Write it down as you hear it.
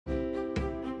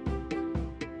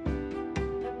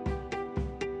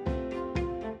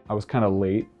I was kind of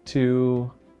late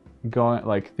to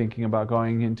thinking about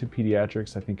going into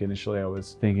pediatrics. I think initially I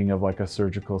was thinking of like a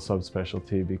surgical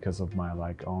subspecialty because of my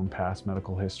own past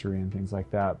medical history and things like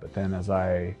that. But then as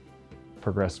I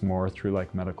progressed more through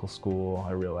medical school,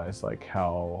 I realized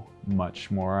how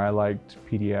much more I liked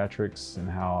pediatrics and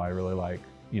how I really like,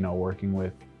 working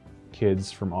with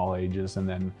kids from all ages, and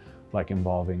then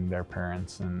involving their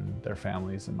parents and their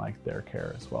families and their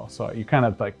care as well. So you kind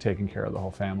of taking care of the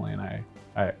whole family, and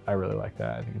I really like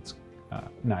that. I think it's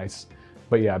nice.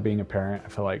 But yeah, being a parent, I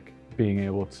feel like being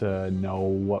able to know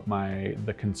what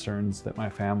the concerns that my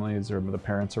families or the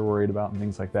parents are worried about and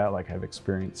things like that, I've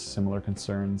experienced similar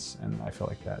concerns, and I feel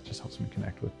like that just helps me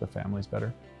connect with the families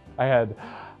better. I had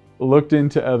looked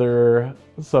into other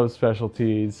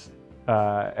subspecialties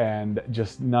and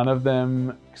just none of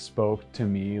them spoke to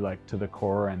me to the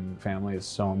core, and family is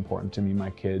so important to me. My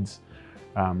kids,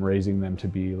 raising them to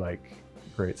be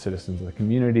great citizens of the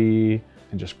community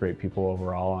and just great people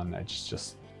overall, and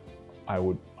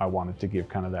I wanted to give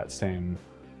kind of that same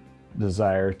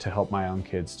desire to help my own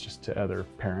kids just to other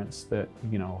parents that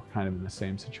kind of in the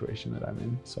same situation that I'm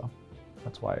in. So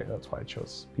that's why I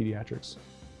chose pediatrics.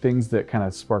 Things that kind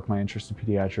of sparked my interest in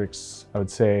pediatrics, I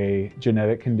would say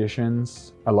genetic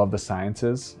conditions. I love the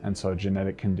sciences, and so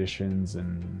genetic conditions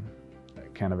and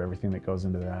kind of everything that goes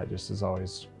into that just has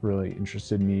always really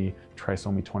interested me.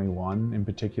 Trisomy 21 in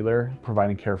particular,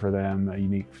 providing care for them, a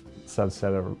unique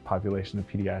subset of population of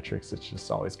pediatrics, it's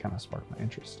just always kind of sparked my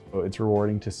interest. So it's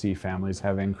rewarding to see families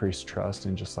have increased trust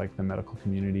in just the medical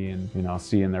community, and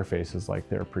see in their faces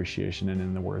their appreciation, and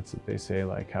in the words that they say,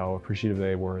 how appreciative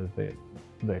they were that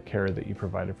the care that you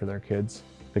provided for their kids.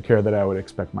 The care that I would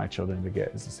expect my children to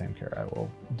get is the same care I will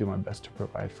do my best to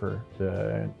provide for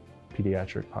the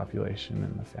pediatric population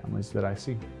and the families that I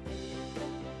see.